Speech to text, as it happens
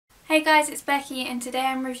Hey guys, it's Becky and today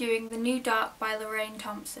I'm reviewing The New Dark by Lorraine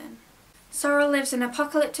Thomson. Sorrel lives in an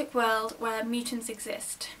apocalyptic world where mutants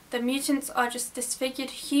exist. The mutants are just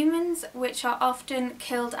disfigured humans which are often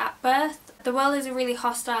killed at birth. The world is a really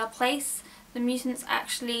hostile place. The mutants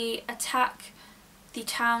actually attack the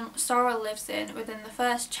town Sorrel lives in within the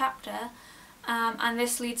first chapter, and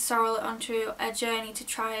this leads Sorrel onto a journey to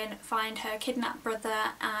try and find her kidnapped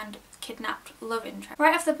brother and kidnapped love interest.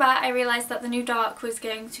 Right off the bat I realised that The New Dark was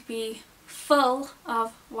going to be full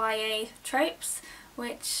of YA tropes,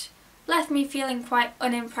 which left me feeling quite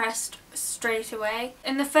unimpressed straight away.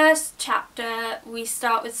 In the first chapter we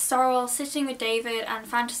start with Sorrel sitting with David and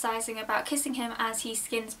fantasising about kissing him as he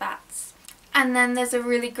skins bats. And then there's a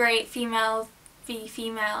really great female v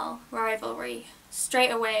female rivalry straight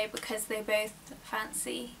away because they both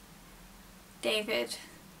fancy David,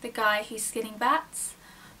 the guy who's skinning bats.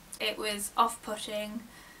 It was off-putting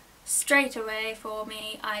straight away for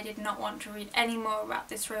me. I did not want to read any more about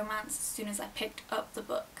this romance as soon as I picked up the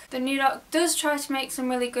book. The New Dark does try to make some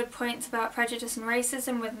really good points about prejudice and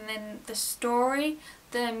racism within the story.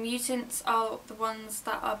 The mutants are the ones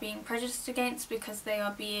that are being prejudiced against because they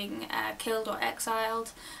are being killed or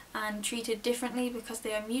exiled and treated differently because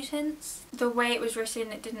they are mutants. The way it was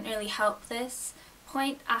written, it didn't really help this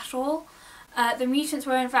point at all. The mutants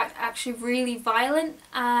were in fact actually really violent.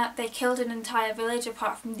 They killed an entire village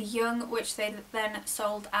apart from the young, which they then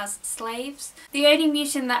sold as slaves. The only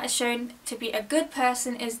mutant that is shown to be a good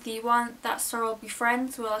person is the one that Sorrel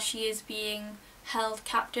befriends while she is being held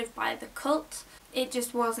captive by the cult. It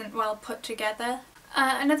just wasn't well put together.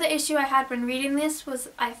 Another issue I had when reading this was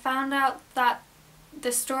I found out that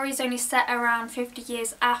the story is only set around 50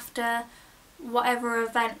 years after whatever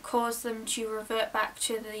event caused them to revert back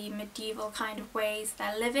to the medieval kind of ways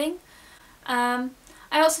they're living. I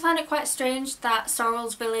also found it quite strange that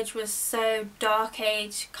Sorrel's village was so dark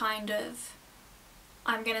age kind of,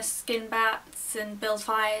 I'm gonna skin bats and build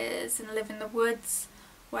fires and live in the woods,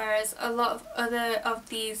 whereas a lot of other of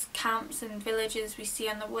these camps and villages we see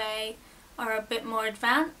on the way are a bit more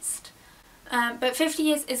advanced. But 50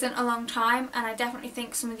 years isn't a long time, and I definitely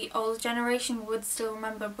think some of the older generation would still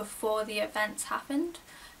remember before the events happened.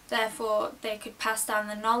 Therefore they could pass down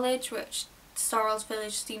the knowledge which Sorrel's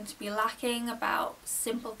village seemed to be lacking about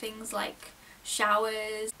simple things like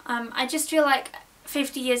showers. I just feel like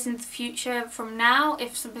 50 years in the future from now,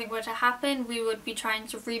 if something were to happen, we would be trying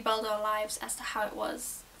to rebuild our lives as to how it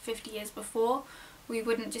was 50 years before. We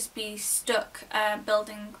wouldn't just be stuck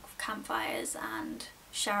building campfires and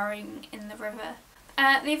showering in the river.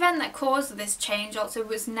 The event that caused this change also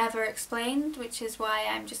was never explained, which is why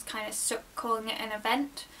I'm just kind of stuck calling it an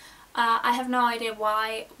event. I have no idea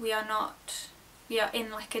why we are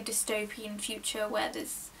in like a dystopian future where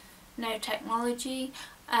there's no technology.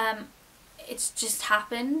 It's just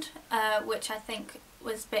happened, which I think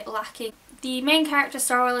was a bit lacking. The main character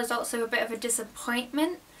Sorrel is also a bit of a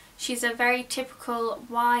disappointment. She's a very typical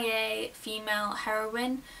YA female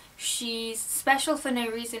heroine. She's special for no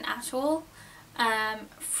reason at all.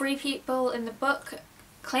 Three people in the book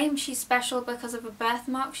claim she's special because of a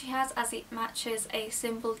birthmark she has, as it matches a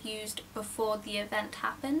symbol used before the event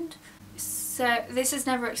happened. So this is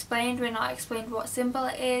never explained. We're not explained what symbol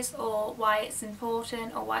it is or why it's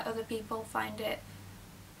important or why other people find it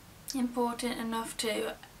important enough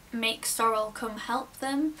to make Sorrel come help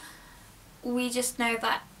them. We just know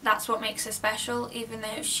that that's what makes her special, even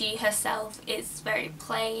though she herself is very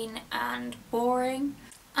plain and boring.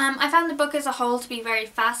 I found the book as a whole to be very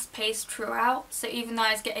fast-paced throughout, so even though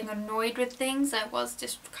I was getting annoyed with things, I was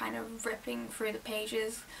just kind of ripping through the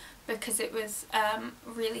pages because it was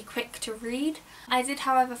really quick to read. I did,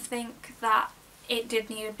 however, think that it did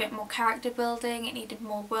need a bit more character building, it needed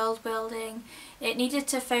more world building, it needed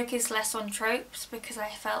to focus less on tropes because I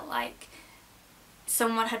felt like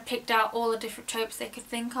someone had picked out all the different tropes they could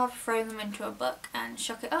think of, thrown them into a book and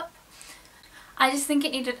shook it up. I just think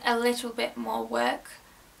it needed a little bit more work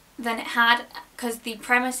than it had because the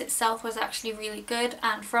premise itself was actually really good,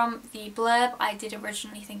 and from the blurb I did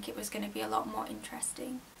originally think it was going to be a lot more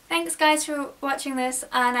interesting. Thanks guys for watching this,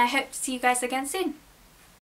 and I hope to see you guys again soon.